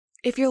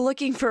If you're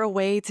looking for a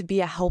way to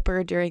be a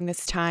helper during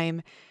this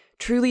time,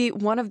 truly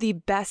one of the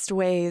best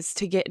ways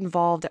to get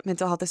involved at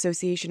Mental Health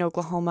Association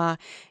Oklahoma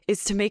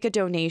is to make a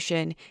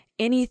donation.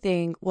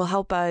 Anything will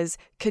help us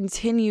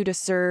continue to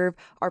serve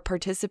our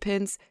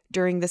participants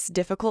during this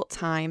difficult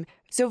time.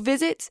 So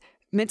visit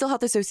Mental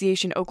Health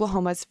Association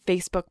Oklahoma's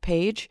Facebook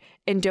page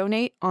and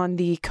donate on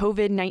the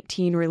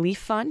COVID-19 Relief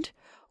Fund,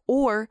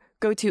 or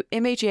go to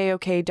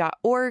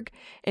mhaok.org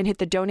and hit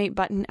the donate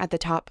button at the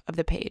top of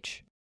the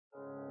page.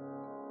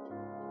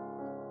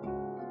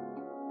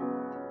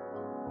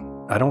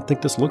 I don't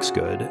think this looks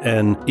good.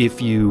 And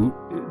if you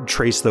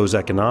trace those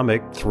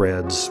economic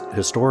threads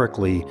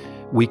historically,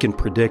 we can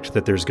predict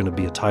that there's going to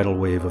be a tidal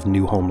wave of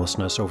new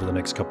homelessness over the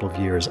next couple of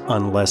years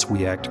unless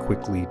we act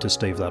quickly to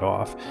stave that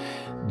off.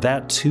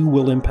 That too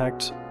will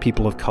impact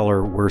people of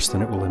color worse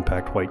than it will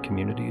impact white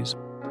communities.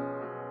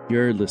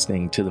 You're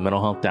listening to the Mental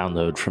Health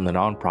Download from the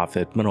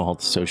nonprofit Mental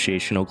Health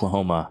Association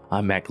Oklahoma.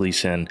 I'm Mac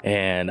Gleason,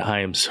 and I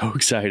am so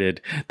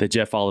excited that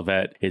Jeff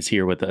Olivet is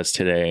here with us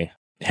today.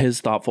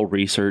 His thoughtful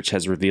research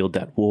has revealed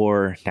that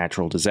war,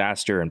 natural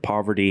disaster, and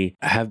poverty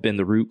have been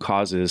the root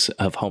causes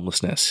of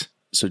homelessness.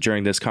 So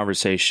during this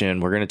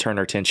conversation, we're going to turn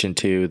our attention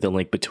to the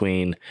link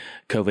between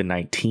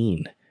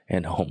COVID-19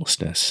 and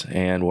homelessness.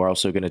 And we're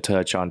also going to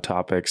touch on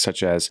topics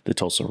such as the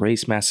Tulsa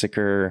Race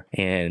Massacre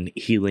and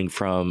healing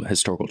from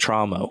historical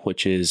trauma,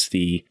 which is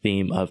the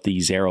theme of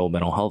the Zero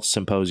Mental Health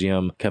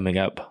Symposium coming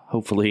up,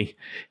 hopefully,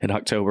 in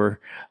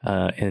October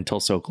in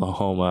Tulsa,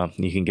 Oklahoma.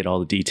 You can get all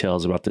the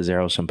details about the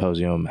Zero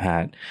Symposium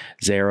at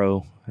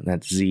Zero, and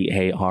that's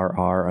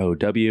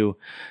ZARROW,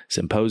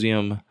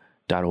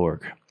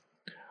 symposium.org.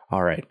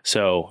 All right.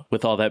 So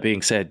with all that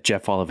being said,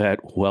 Jeff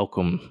Olivet,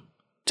 welcome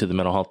to the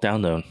Mental Health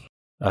Download.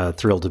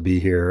 Thrilled to be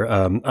here.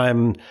 I've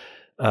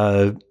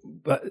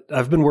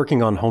been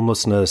working on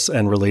homelessness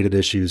and related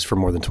issues for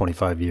more than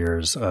 25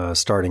 years,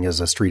 starting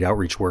as a street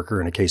outreach worker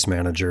and a case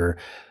manager.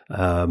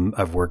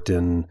 I've worked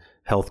in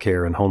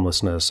healthcare and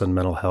homelessness and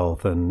mental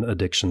health and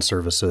addiction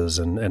services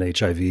and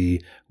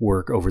HIV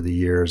work over the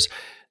years.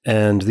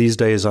 And these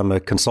days I'm a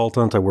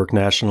consultant. I work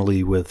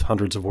nationally with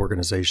hundreds of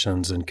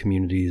organizations and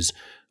communities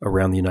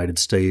around the United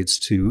States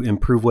to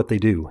improve what they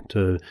do,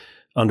 to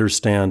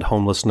understand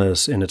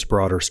homelessness in its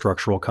broader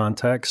structural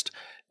context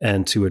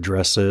and to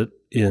address it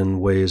in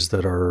ways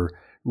that are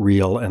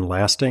real and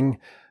lasting.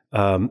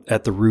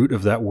 At the root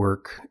of that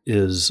work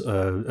is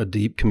a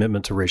deep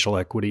commitment to racial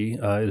equity.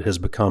 It has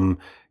become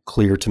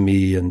clear to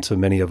me and to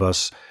many of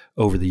us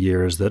over the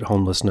years that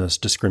homelessness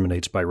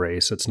discriminates by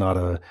race. It's not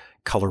a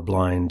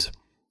colorblind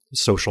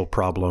social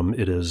problem.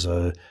 It is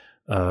a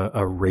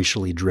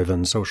racially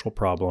driven social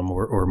problem,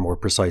 or more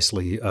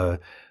precisely,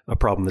 a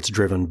problem that's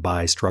driven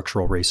by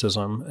structural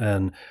racism.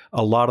 And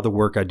a lot of the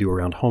work I do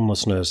around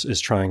homelessness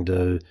is trying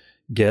to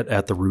get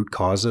at the root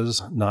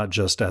causes, not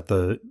just at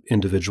the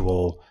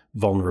individual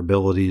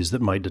vulnerabilities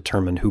that might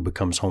determine who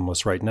becomes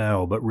homeless right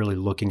now, but really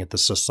looking at the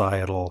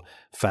societal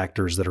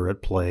factors that are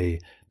at play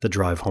that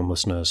drive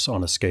homelessness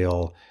on a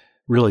scale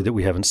really that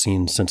we haven't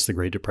seen since the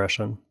Great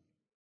Depression.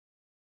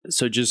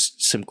 So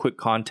just some quick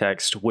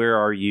context. Where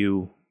are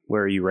you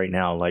right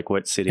now? Like,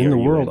 what city in are the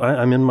you world? in?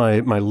 I'm in my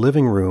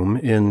living room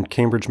in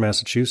Cambridge,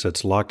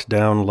 Massachusetts, locked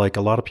down like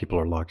a lot of people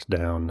are locked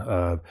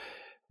down.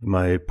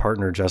 My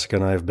partner, Jessica,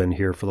 and I have been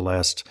here for the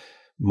last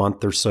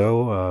month or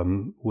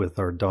so with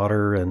our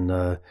daughter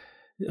and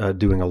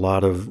doing a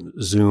lot of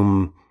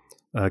Zoom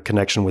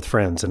connection with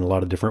friends in a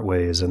lot of different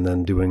ways, and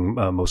then doing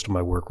most of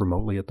my work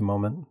remotely at the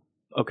moment.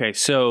 Okay,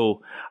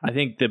 so I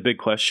think the big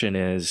question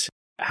is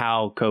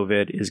how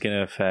COVID is going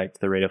to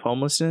affect the rate of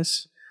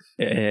homelessness.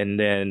 And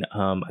then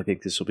I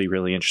think this will be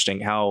really interesting,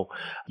 how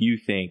you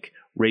think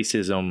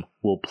racism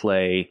will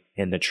play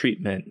in the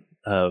treatment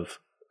of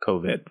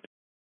COVID.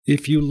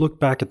 If you look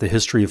back at the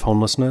history of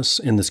homelessness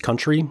in this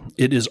country,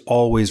 it is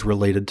always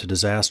related to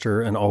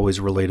disaster and always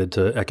related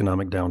to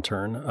economic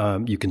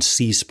downturn. You can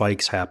see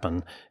spikes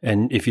happen.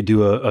 And if you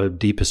do a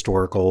deep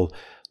historical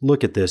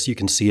look at this, you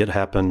can see it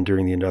happen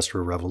during the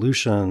Industrial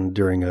Revolution,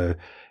 during a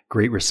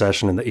Great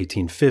Recession in the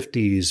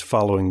 1850s,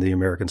 following the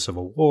American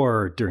Civil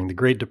War, during the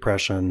Great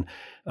Depression,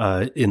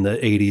 in the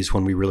 80s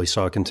when we really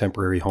saw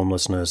contemporary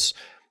homelessness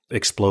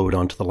explode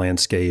onto the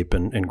landscape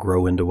and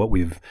grow into what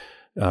we've,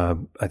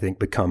 I think,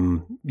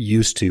 become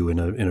used to in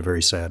a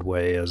very sad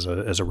way as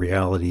a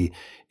reality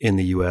in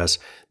the U.S.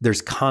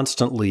 There's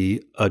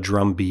constantly a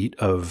drumbeat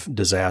of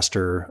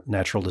disaster,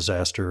 natural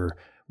disaster,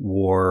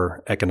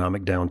 war,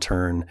 economic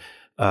downturn.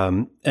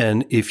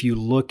 And if you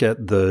look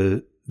at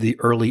the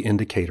early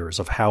indicators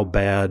of how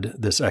bad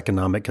this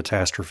economic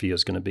catastrophe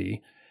is going to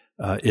be,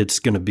 it's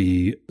going to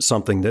be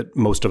something that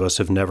most of us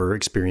have never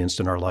experienced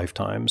in our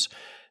lifetimes.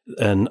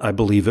 And I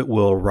believe it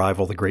will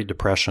rival the Great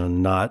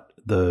Depression, not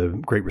the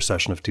Great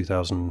Recession of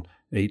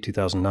 2008,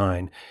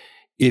 2009.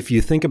 If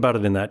you think about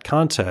it in that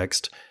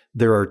context,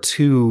 there are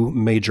two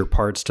major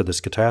parts to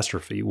this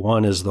catastrophe.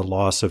 One is the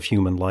loss of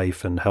human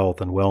life and health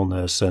and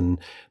wellness, and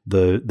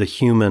the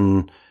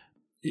human,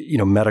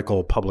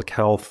 medical public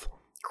health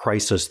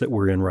crisis that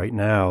we're in right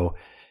now.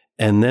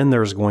 And then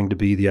there's going to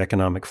be the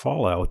economic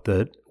fallout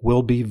that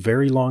will be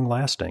very long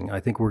lasting. I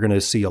think we're going to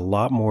see a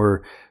lot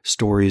more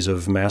stories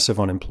of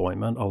massive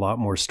unemployment, a lot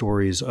more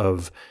stories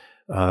of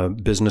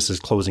businesses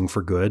closing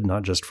for good,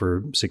 not just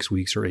for 6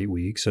 weeks or 8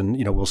 weeks. And,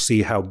 we'll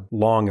see how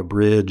long a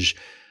bridge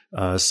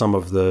some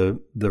of the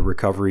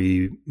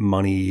recovery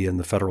money and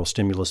the federal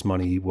stimulus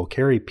money will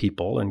carry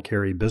people and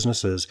carry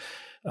businesses.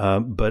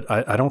 But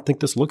I don't think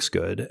this looks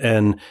good.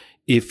 And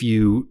if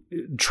you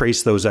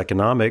trace those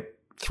economic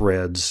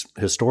threads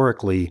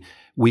historically,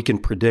 we can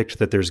predict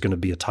that there's going to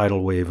be a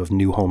tidal wave of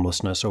new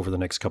homelessness over the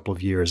next couple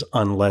of years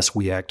unless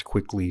we act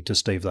quickly to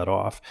stave that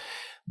off.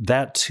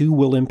 That too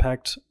will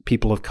impact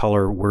people of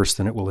color worse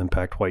than it will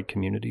impact white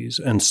communities.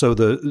 And so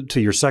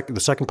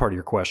the second part of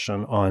your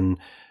question on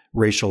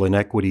racial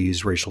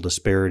inequities, racial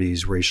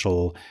disparities,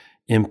 racial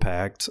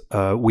impact,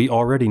 we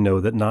already know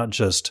that not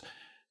just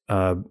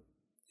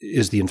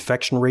is the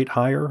infection rate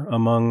higher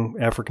among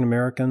African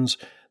Americans,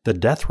 the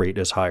death rate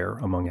is higher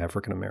among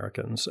African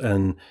Americans.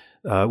 And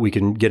we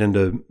can get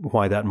into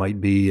why that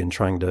might be and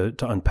trying to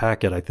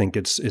unpack it. I think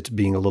it's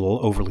being a little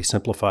overly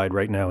simplified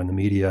right now in the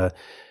media.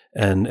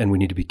 And we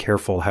need to be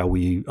careful how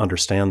we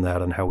understand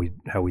that and how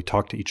we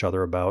talk to each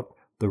other about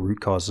the root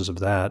causes of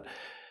that.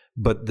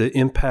 But the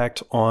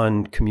impact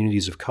on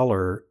communities of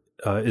color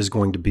is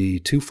going to be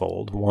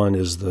twofold. One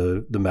is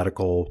the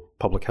medical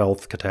public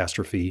health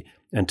catastrophe,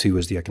 and two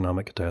is the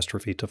economic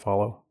catastrophe to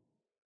follow.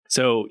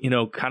 So,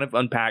 kind of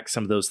unpack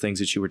some of those things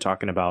that you were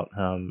talking about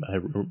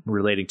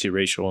relating to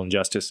racial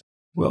injustice.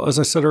 Well, as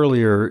I said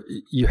earlier,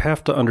 you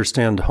have to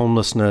understand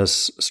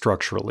homelessness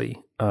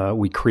structurally.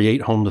 We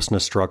create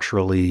homelessness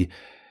structurally.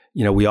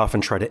 We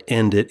often try to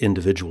end it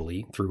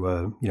individually through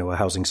a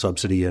housing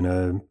subsidy and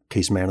a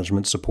case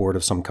management support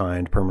of some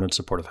kind, permanent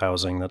supportive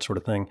housing, that sort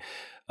of thing.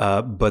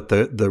 But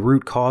the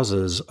root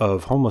causes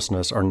of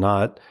homelessness are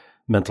not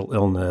mental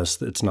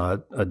illness. It's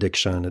not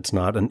addiction. It's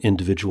not an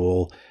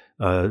individual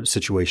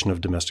situation of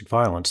domestic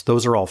violence.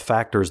 Those are all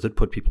factors that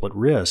put people at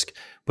risk.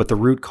 But the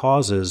root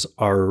causes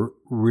are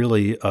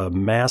really a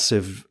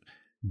massive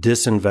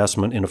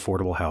disinvestment in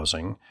affordable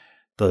housing,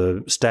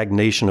 the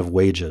stagnation of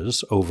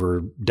wages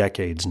over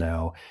decades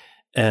now,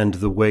 and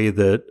the way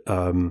that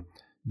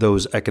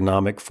those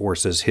economic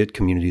forces hit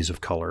communities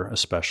of color,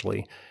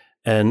 especially.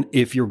 And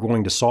if you're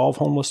going to solve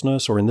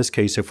homelessness, or in this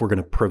case, if we're going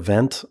to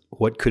prevent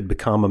what could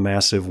become a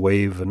massive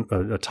wave,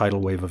 a tidal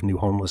wave of new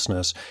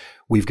homelessness,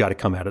 we've got to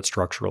come at it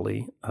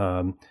structurally.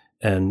 And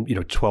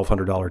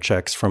 $1,200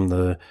 checks from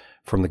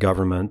the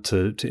government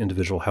to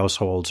individual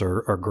households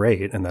are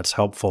great, and that's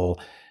helpful.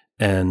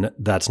 And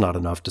that's not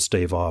enough to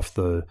stave off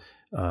the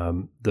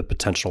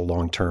potential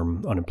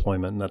long-term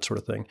unemployment and that sort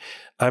of thing.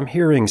 I'm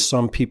hearing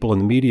some people in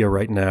the media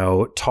right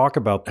now talk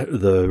about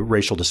the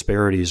racial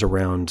disparities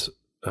around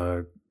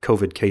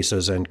COVID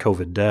cases and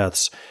COVID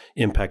deaths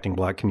impacting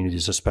Black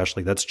communities,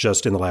 especially. That's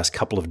just in the last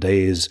couple of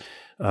days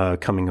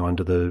coming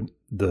onto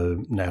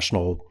the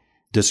national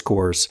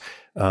discourse.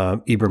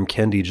 Ibram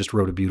Kendi just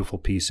wrote a beautiful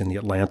piece in The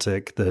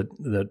Atlantic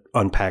that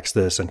unpacks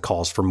this and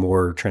calls for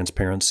more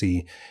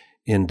transparency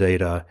in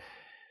data.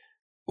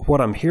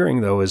 What I'm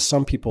hearing, though, is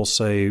some people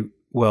say,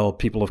 well,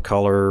 people of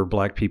color,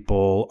 Black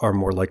people are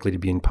more likely to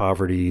be in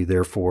poverty,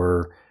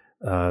 therefore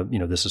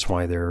this is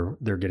why they're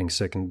getting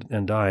sick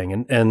and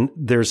dying. And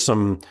there's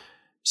some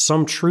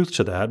truth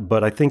to that.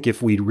 But I think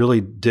if we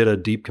really did a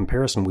deep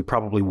comparison, we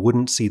probably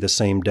wouldn't see the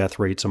same death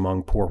rates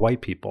among poor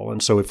white people.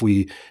 And so if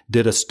we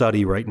did a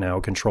study right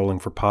now controlling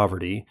for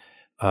poverty,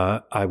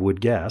 I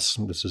would guess,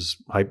 this is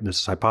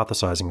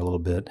hypothesizing a little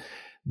bit,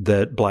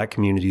 that Black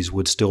communities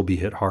would still be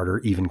hit harder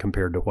even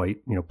compared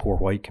to poor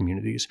white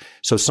communities.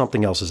 So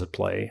something else is at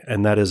play.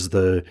 And that is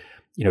the,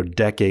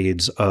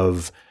 decades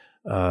of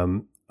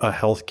a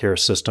healthcare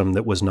system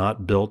that was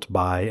not built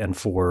by and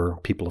for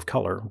people of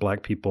color,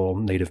 Black people,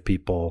 Native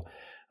people,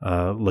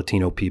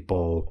 Latino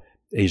people,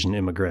 Asian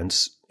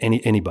immigrants,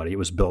 anybody. It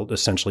was built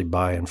essentially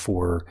by and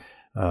for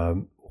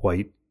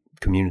white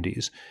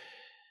communities.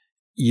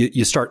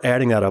 You start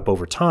adding that up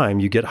over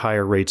time, you get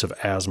higher rates of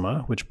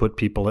asthma, which put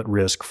people at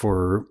risk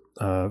for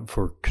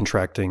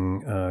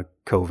contracting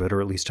COVID,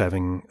 or at least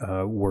having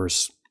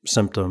worse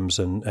symptoms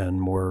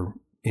and more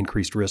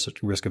increased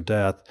risk of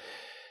death.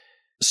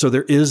 So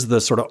there is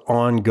the sort of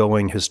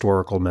ongoing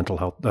historical medical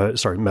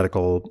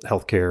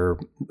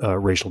healthcare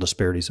racial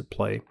disparities at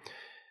play.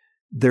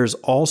 There's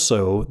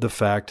also the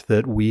fact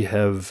that we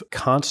have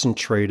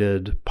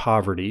concentrated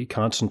poverty,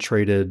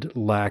 concentrated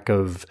lack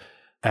of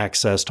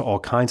access to all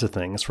kinds of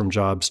things, from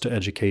jobs to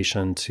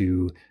education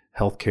to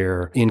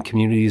healthcare, in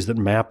communities that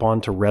map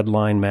onto red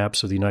line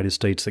maps of the United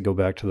States that go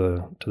back to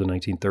the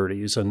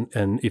 1930s.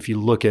 And if you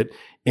look at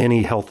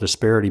any health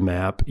disparity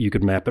map, you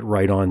could map it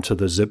right onto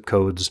the zip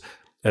codes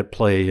at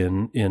play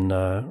in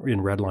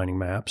redlining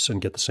maps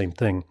and get the same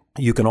thing.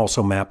 You can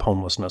also map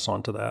homelessness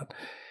onto that.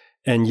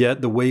 And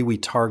yet the way we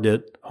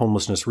target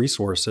homelessness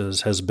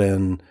resources has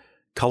been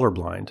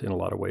colorblind in a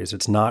lot of ways.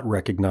 It's not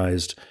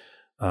recognized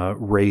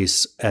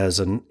race as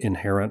an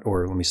inherent,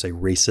 or let me say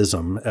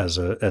racism as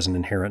an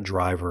inherent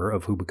driver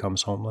of who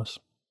becomes homeless.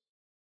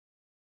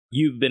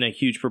 You've been a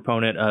huge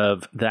proponent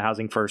of the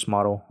Housing First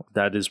model.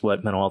 That is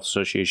what Mental Health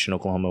Association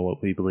Oklahoma,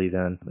 what we believe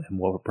in and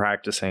what we're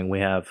practicing.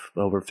 We have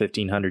over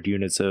 1,500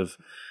 units of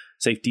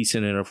safe,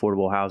 decent, and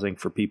affordable housing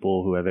for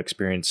people who have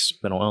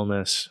experienced mental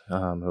illness,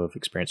 who have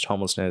experienced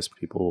homelessness,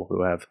 people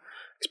who have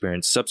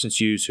experienced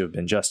substance use, who have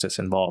been justice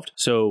involved.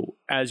 So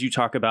as you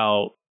talk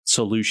about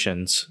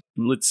solutions,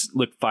 let's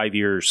look 5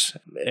 years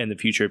in the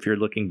future. If you're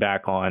looking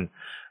back on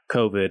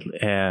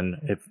COVID and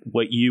if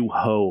what you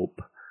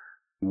hope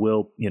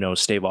will,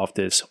 stave off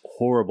this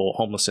horrible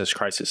homelessness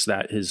crisis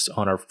that is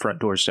on our front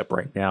doorstep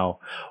right now,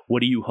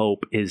 what do you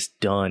hope is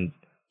done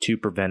to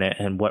prevent it,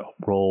 and what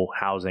role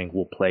housing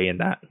will play in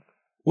that?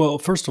 Well,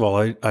 first of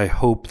all, I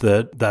hope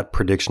that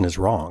prediction is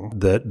wrong,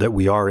 that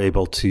we are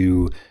able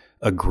to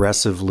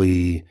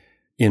aggressively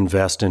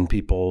invest in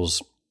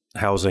people's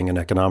housing and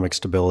economic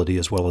stability,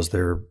 as well as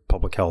their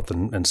public health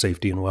and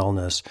safety and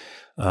wellness.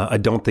 I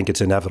don't think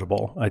it's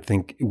inevitable. I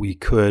think we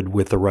could,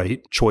 with the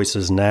right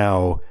choices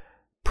now,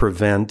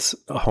 prevent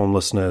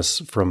homelessness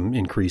from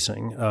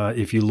increasing.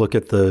 If you look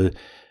at the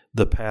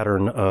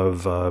pattern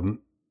of the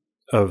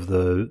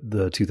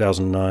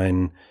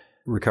 2009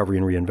 Recovery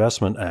and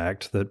Reinvestment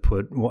Act that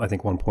put, I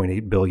think,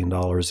 $1.8 billion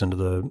into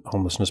the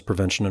Homelessness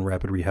Prevention and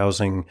Rapid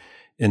Rehousing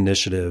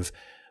Initiative,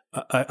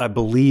 I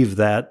believe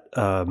that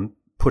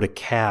put a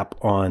cap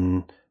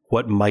on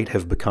what might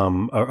have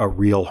become a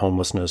real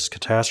homelessness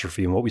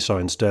catastrophe. And what we saw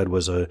instead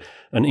was an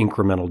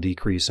incremental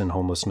decrease in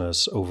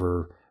homelessness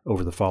over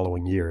the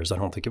following years. I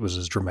don't think it was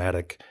as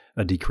dramatic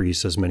a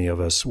decrease as many of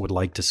us would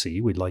like to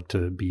see. We'd like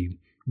to be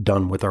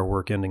done with our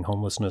work ending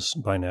homelessness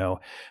by now.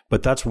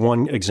 But that's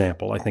one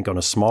example, I think, on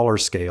a smaller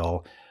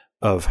scale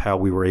of how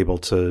we were able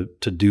to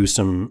do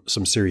some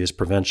serious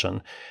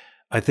prevention.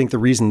 I think the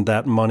reason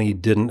that money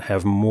didn't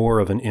have more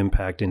of an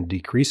impact in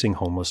decreasing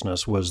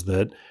homelessness was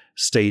that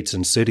states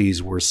and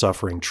cities were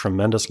suffering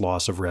tremendous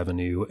loss of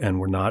revenue and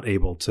were not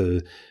able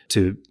to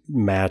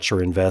match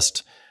or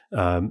invest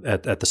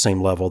at the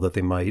same level that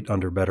they might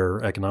under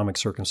better economic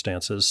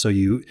circumstances. So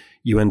you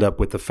end up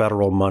with the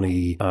federal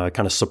money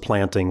kind of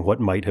supplanting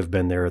what might have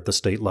been there at the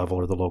state level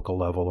or the local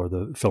level or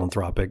the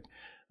philanthropic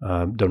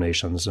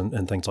donations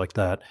and things like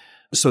that.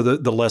 So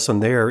the lesson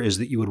there is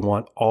that you would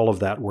want all of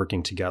that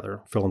working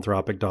together: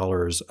 philanthropic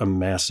dollars, a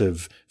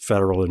massive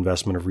federal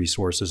investment of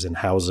resources in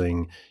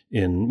housing,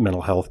 in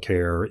mental health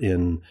care,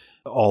 in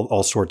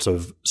all sorts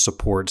of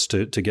supports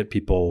to get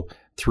people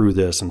through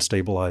this and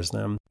stabilize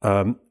them.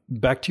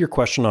 Back to your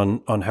question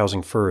on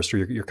Housing First, or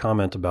your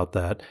comment about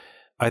that.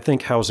 I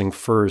think Housing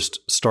First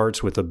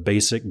starts with a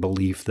basic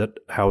belief that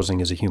housing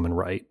is a human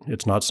right.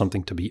 It's not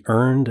something to be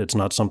earned. It's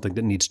not something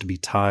that needs to be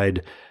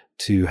tied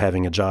to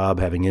having a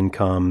job, having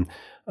income.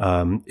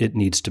 It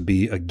needs to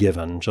be a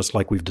given, just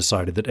like we've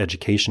decided that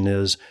education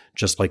is,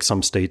 just like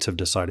some states have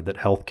decided that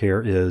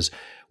healthcare is.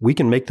 We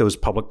can make those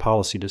public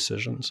policy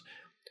decisions.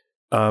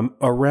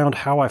 Around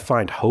how I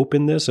find hope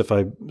in this, if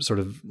I sort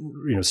of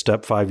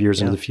step 5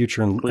 years into the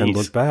future and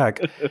look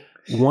back,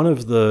 one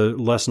of the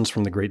lessons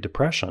from the Great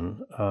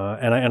Depression,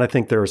 and I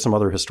think there are some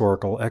other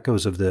historical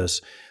echoes of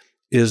this,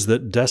 is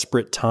that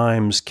desperate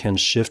times can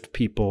shift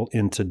people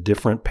into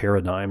different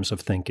paradigms of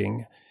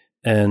thinking.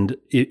 And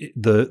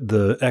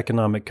the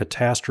economic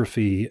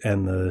catastrophe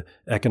and the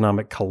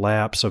economic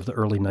collapse of the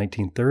early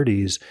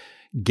 1930s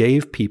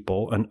gave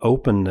people an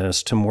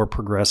openness to more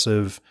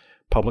progressive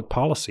public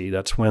policy.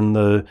 That's when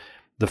the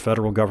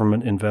federal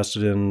government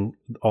invested in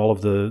all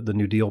of the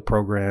New Deal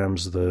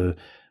programs, the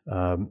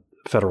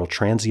Federal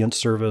Transient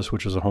Service,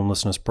 which was a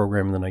homelessness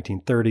program in the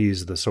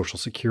 1930s, the Social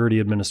Security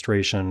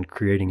Administration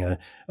creating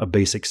a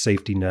basic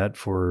safety net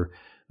for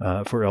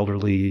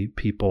elderly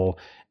people.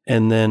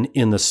 And then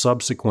in the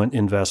subsequent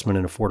investment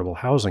in affordable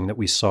housing that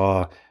we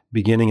saw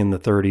beginning in the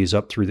 30s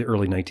up through the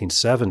early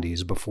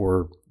 1970s,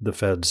 before the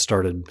Fed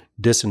started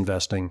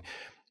disinvesting,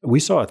 we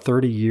saw a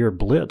 30-year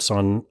blitz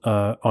on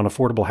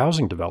affordable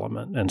housing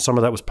development. And some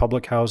of that was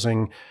public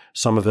housing.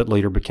 Some of it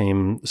later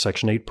became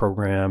Section 8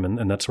 program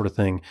and that sort of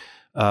thing.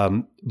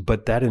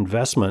 But that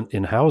investment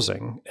in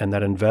housing and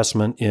that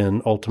investment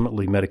in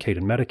ultimately Medicaid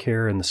and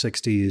Medicare in the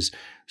 60s,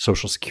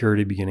 Social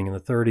Security beginning in the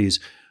 30s,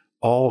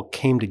 all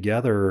came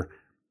together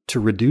to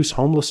reduce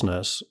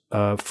homelessness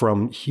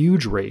from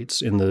huge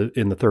rates in the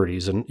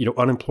 30s, and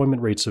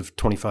unemployment rates of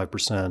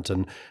 25%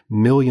 and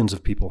millions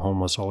of people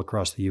homeless all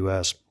across the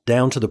U.S.,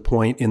 down to the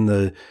point in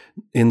the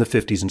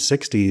 50s and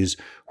 60s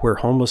where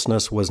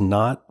homelessness was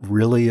not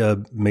really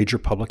a major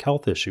public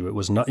health issue. It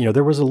was not,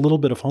 there was a little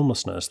bit of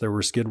homelessness. There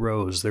were skid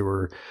rows, there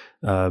were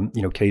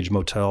cage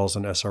motels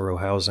and SRO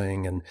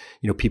housing, and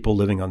people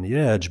living on the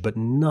edge, but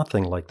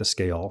nothing like the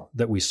scale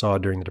that we saw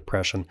during the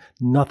Depression.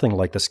 Nothing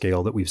like the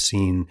scale that we've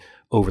seen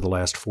over the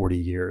last 40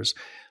 years.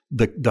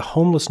 The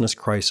homelessness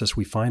crisis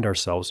we find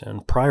ourselves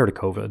in prior to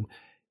COVID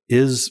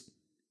is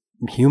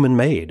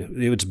human-made.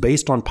 It's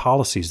based on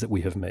policies that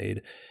we have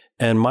made.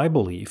 And my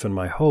belief and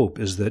my hope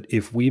is that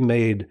if we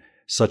made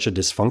such a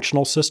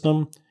dysfunctional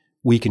system,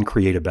 we can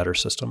create a better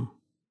system.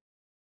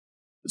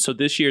 So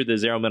this year, the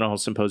Zero Mental Health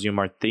Symposium,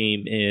 our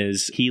theme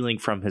is healing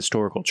from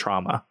historical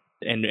trauma.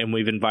 And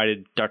we've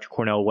invited Dr.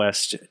 Cornel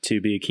West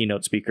to be a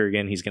keynote speaker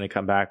again. He's going to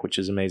come back, which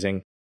is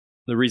amazing.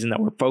 The reason that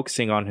we're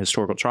focusing on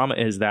historical trauma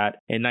is that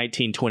in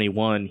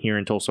 1921, here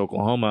in Tulsa,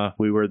 Oklahoma,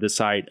 we were the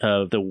site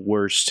of the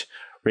worst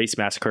race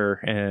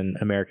massacre in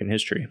American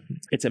history.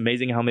 It's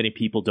amazing how many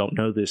people don't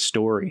know this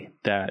story,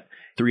 that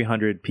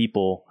 300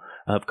 people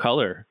of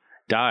color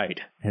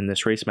died in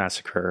this race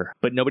massacre,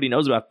 but nobody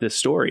knows about this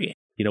story.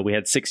 You know, we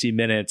had 60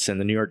 Minutes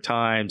and the New York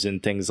Times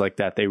and things like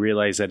that. They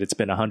realize that it's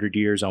been 100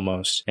 years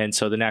almost. And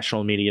so the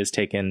national media has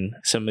taken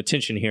some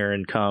attention here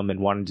and come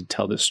and wanted to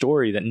tell this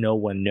story that no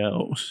one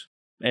knows.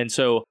 And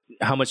so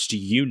how much do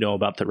you know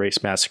about the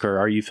race massacre?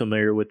 Are you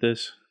familiar with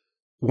this?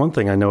 One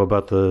thing I know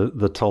about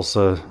the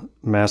Tulsa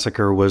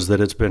massacre was that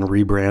it's been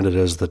rebranded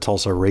as the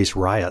Tulsa Race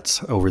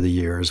Riots over the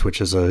years,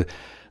 which is a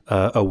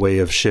way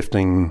of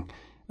shifting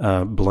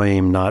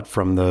blame not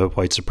from the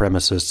white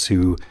supremacists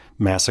who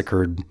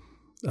massacred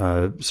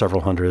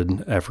several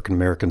hundred African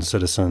American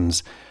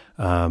citizens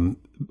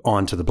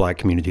onto the Black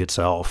community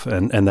itself,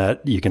 and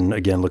that you can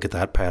again look at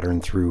that pattern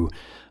through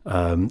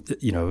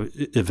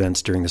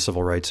events during the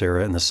Civil Rights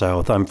era in the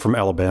South. I'm from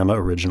Alabama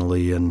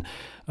originally, and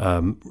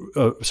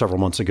several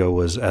months ago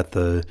was at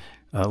the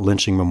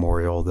lynching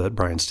memorial that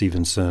Bryan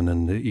Stevenson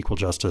and the Equal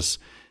Justice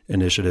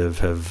Initiative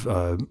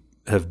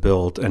have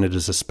built, and it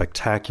is a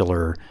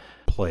spectacular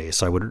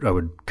place. I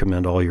would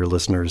commend all your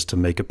listeners to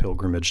make a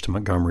pilgrimage to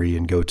Montgomery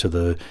and go to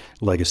the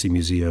Legacy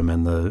Museum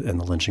and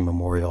the lynching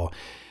memorial.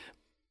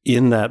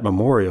 In that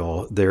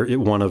memorial,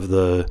 one of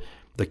the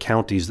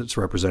counties that's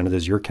represented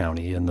is your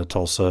county in the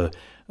Tulsa.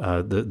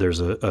 There's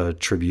a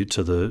tribute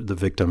to the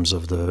victims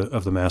of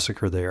the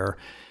massacre there.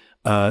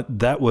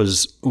 That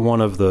was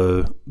one of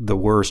the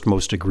worst,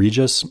 most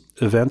egregious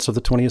events of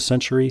the 20th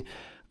century.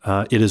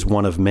 It is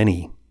one of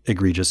many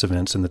egregious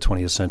events in the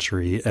 20th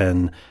century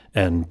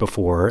and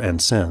before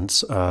and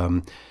since.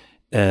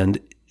 And,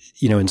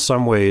 in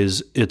some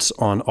ways, it's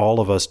on all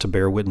of us to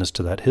bear witness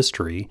to that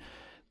history.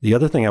 The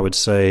other thing I would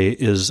say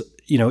is,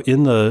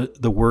 in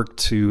the work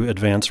to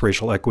advance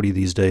racial equity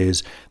these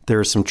days, there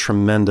are some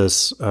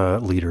tremendous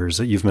leaders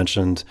that you've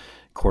mentioned.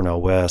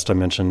 Cornel West, I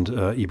mentioned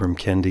Ibram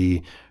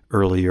Kendi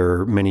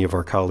earlier. Many of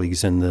our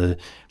colleagues in the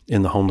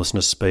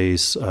homelessness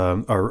space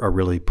are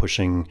really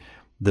pushing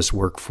this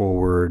work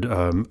forward.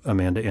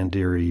 Amanda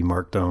Andiri,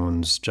 Mark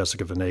Dones,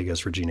 Jessica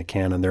Venegas, Regina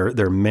Cannon.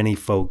 There are many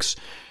folks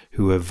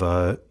who have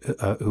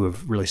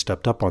really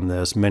stepped up on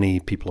this. Many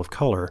people of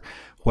color.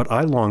 What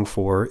I long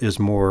for is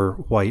more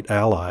white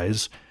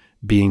allies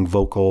being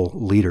vocal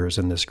leaders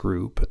in this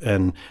group.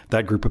 And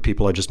that group of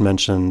people I just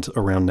mentioned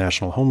around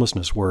national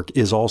homelessness work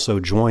is also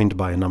joined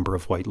by a number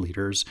of white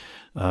leaders.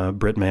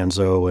 Britt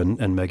Manzo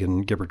and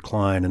Megan Gibbard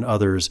Klein and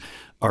others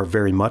are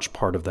very much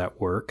part of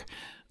that work.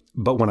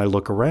 But when I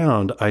look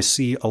around, I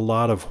see a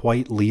lot of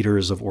white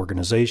leaders of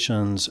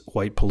organizations,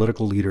 white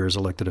political leaders,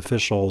 elected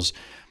officials,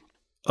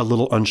 a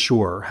little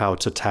unsure how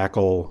to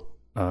tackle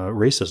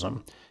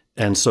racism.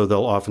 And so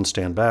they'll often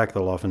stand back.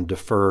 They'll often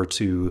defer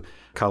to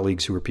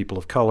colleagues who are people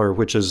of color,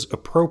 which is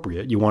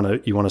appropriate. You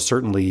want to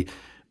certainly,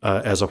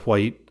 as a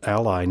white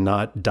ally,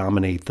 not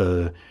dominate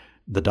the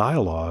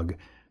dialogue.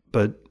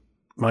 But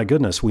my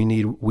goodness, we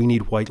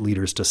need white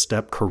leaders to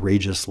step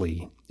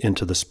courageously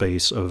into the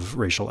space of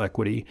racial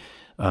equity,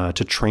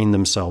 to train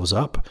themselves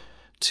up,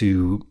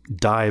 to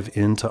dive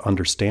into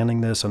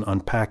understanding this and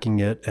unpacking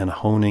it and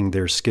honing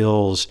their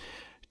skills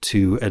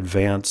to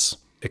advance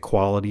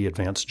equality,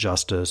 advance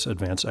justice,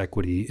 advance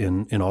equity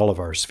in all of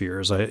our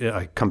spheres.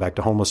 I come back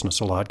to homelessness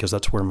a lot because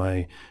that's where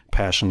my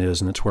passion is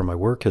and it's where my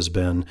work has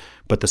been.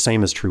 But the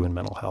same is true in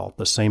mental health.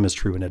 The same is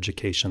true in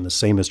education. The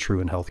same is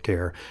true in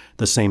healthcare.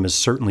 The same is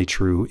certainly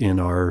true in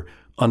our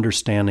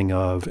understanding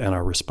of and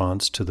our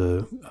response to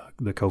the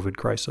COVID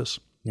crisis.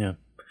 Yeah.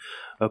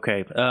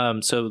 Okay.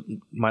 So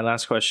my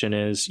last question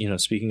is,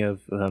 speaking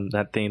of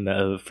that theme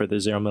for the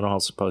Zero Mental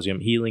Health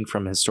Symposium, healing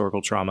from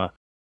historical trauma.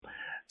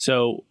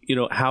 So,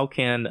 how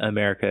can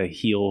America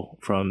heal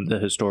from the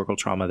historical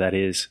trauma that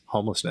is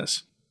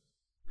homelessness?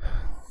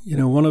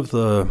 One of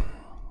the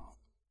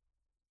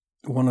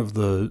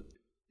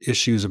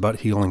issues about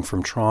healing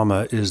from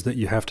trauma is that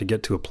you have to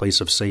get to a place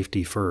of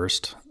safety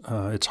first.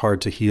 It's hard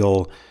to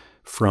heal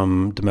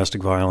from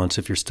domestic violence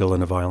if you're still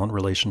in a violent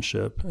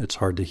relationship. It's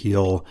hard to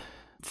heal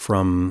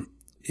from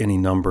any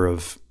number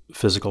of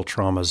physical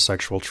traumas,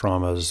 sexual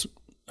traumas,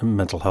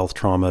 mental health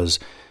traumas,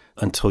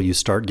 until you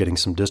start getting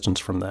some distance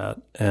from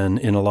that. And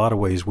in a lot of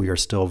ways, we are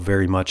still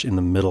very much in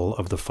the middle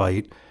of the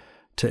fight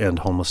to end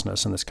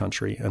homelessness in this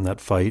country. And that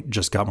fight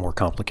just got more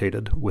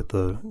complicated with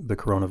the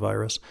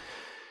coronavirus.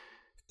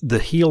 The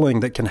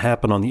healing that can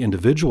happen on the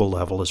individual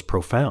level is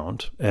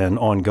profound and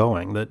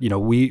ongoing. That,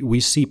 we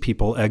see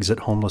people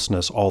exit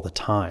homelessness all the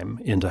time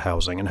into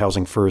housing, and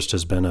Housing First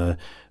has been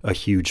a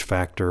huge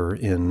factor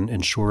in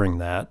ensuring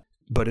that.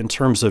 But in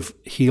terms of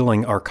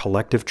healing our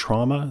collective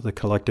trauma, the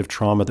collective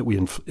trauma that we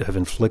have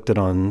inflicted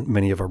on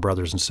many of our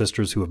brothers and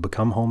sisters who have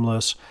become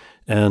homeless,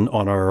 and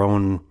on our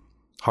own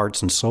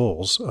hearts and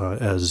souls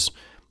as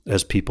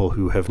people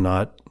who have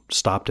not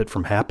stopped it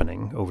from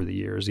happening over the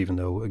years, even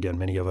though, again,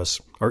 many of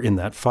us are in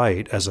that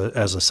fight. As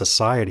a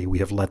society, we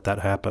have let that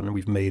happen.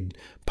 We've made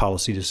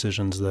policy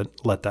decisions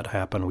that let that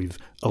happen. We've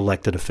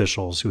elected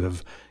officials who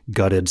have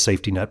gutted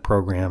safety net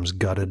programs,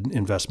 gutted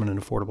investment in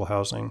affordable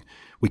housing.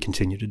 We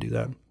continue to do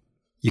that.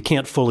 You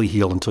can't fully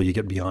heal until you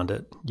get beyond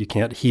it. You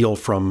can't heal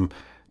from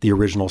the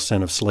original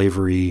sin of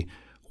slavery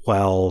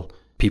while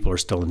people are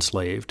still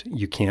enslaved.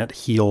 You can't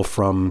heal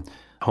from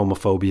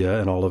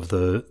homophobia and all of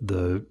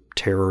the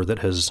terror that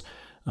has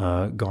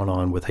gone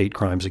on with hate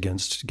crimes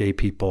against gay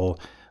people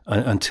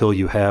until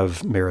you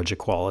have marriage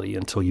equality,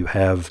 until you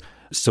have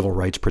civil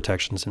rights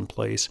protections in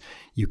place.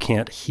 You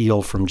can't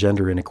heal from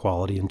gender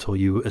inequality until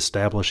you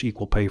establish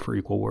equal pay for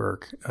equal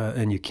work.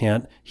 And you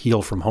can't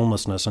heal from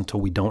homelessness until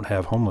we don't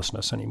have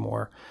homelessness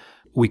anymore.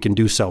 We can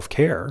do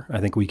self-care. I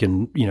think we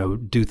can,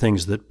 do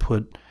things that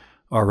put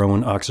our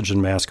own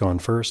oxygen mask on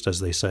first, as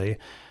they say,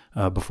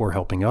 before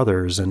helping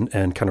others and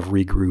kind of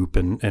regroup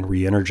and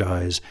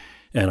re-energize.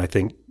 And I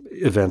think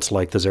events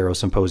like the Zero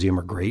Symposium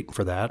are great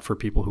for that, for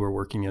people who are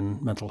working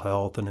in mental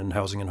health and in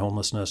housing and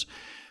homelessness.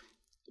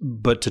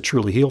 But to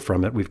truly heal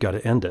from it, we've got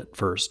to end it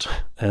first.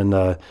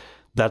 And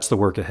that's the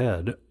work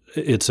ahead.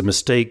 It's a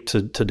mistake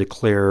to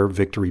declare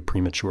victory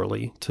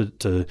prematurely,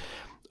 to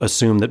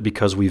assume that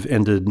because we've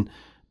ended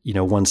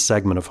one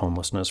segment of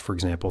homelessness, for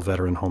example,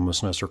 veteran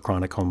homelessness or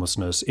chronic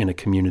homelessness in a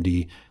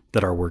community,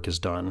 that our work is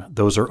done.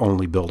 Those are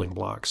only building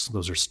blocks.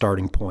 Those are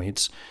starting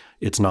points.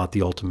 It's not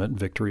the ultimate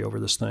victory over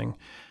this thing.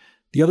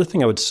 The other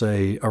thing I would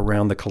say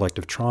around the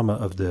collective trauma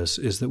of this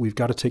is that we've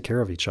got to take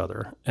care of each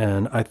other.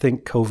 And I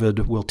think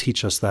COVID will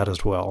teach us that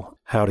as well,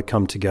 how to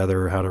come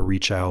together, how to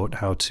reach out,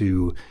 how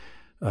to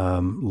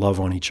love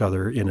on each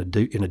other in a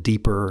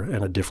deeper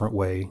and a different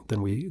way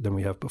than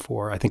we have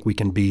before. I think we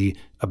can be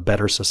a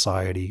better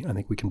society. I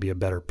think we can be a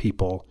better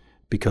people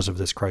because of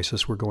this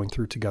crisis we're going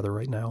through together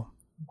right now.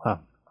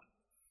 Wow.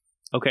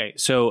 Okay,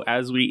 so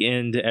as we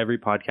end every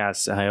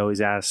podcast, I always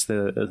ask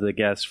the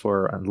guests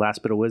for a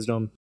last bit of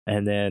wisdom.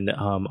 And then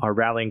our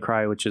rallying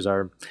cry, which is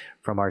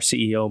from our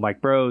CEO, Mike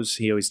Brose,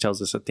 he always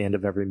tells us at the end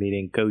of every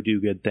meeting, go do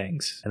good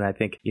things. And I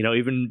think,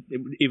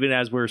 even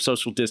as we're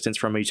social distance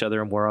from each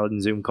other and we're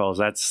on Zoom calls,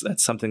 that's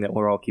something that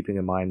we're all keeping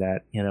in mind,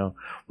 that,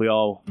 we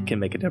all can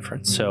make a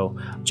difference. So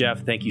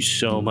Jeff, thank you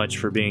so much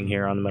for being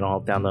here on the Mental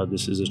Health Download.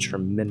 This is a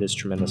tremendous,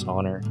 tremendous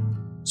honor.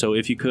 So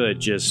if you could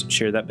just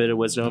share that bit of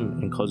wisdom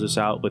and close us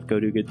out with go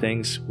do good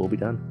things, we'll be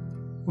done.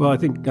 Well, I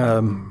think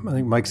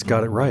Mike's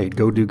got it right.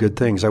 Go do good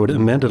things. I would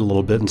amend it a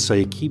little bit and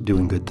say keep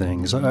doing good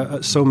things.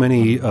 So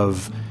many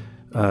of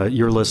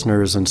your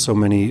listeners and so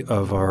many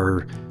of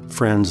our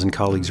friends and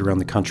colleagues around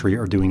the country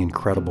are doing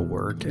incredible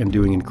work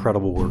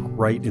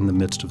right in the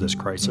midst of this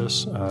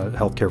crisis.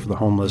 Healthcare for the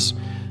homeless,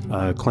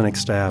 clinic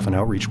staff and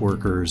outreach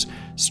workers,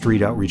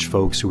 street outreach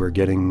folks who are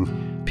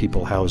getting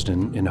people housed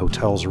in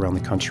hotels around the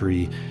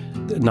country,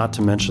 not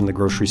to mention the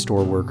grocery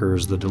store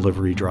workers, the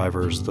delivery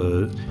drivers,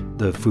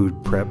 the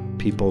food prep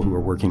people who are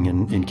working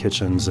in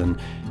kitchens. And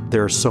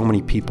there are so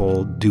many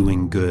people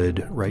doing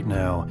good right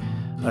now.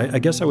 I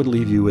guess I would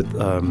leave you with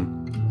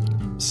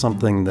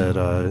something that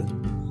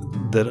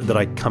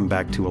I come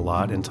back to a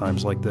lot in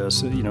times like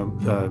this.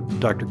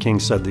 Dr. King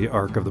said the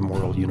arc of the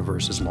moral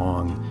universe is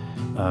long,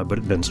 but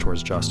it bends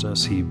towards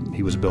justice.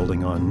 He was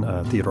building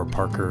on Theodore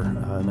Parker,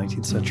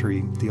 19th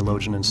century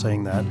theologian, in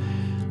saying that.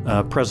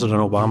 President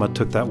Obama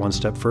took that one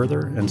step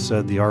further and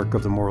said the arc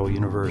of the moral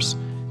universe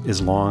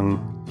is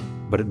long,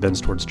 but it bends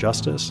towards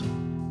justice.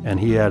 And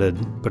he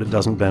added, but it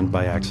doesn't bend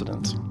by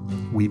accident.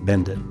 We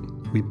bend it.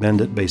 We bend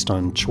it based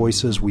on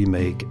choices we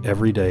make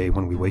every day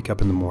when we wake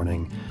up in the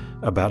morning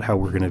about how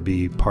we're going to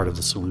be part of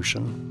the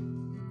solution.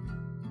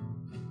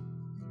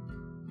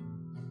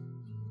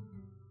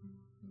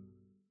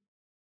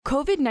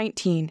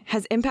 COVID-19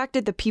 has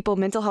impacted the people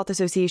Mental Health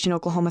Association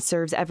Oklahoma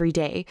serves every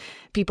day.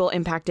 People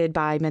impacted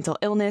by mental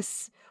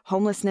illness,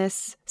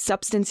 homelessness,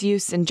 substance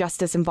use, and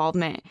justice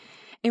involvement.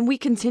 And we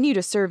continue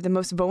to serve the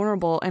most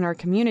vulnerable in our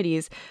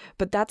communities,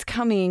 but that's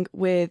coming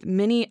with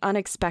many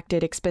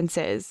unexpected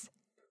expenses.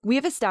 We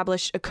have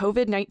established a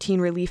COVID-19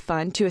 relief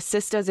fund to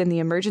assist us in the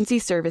emergency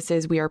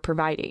services we are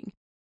providing.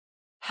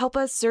 Help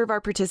us serve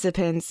our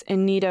participants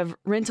in need of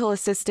rental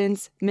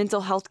assistance,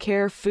 mental health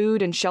care,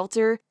 food and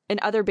shelter, and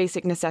other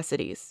basic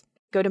necessities.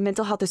 Go to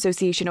Mental Health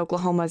Association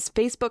Oklahoma's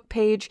Facebook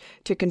page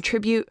to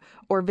contribute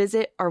or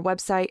visit our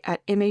website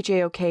at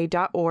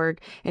mhaok.org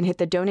and hit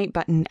the donate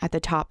button at the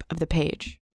top of the page.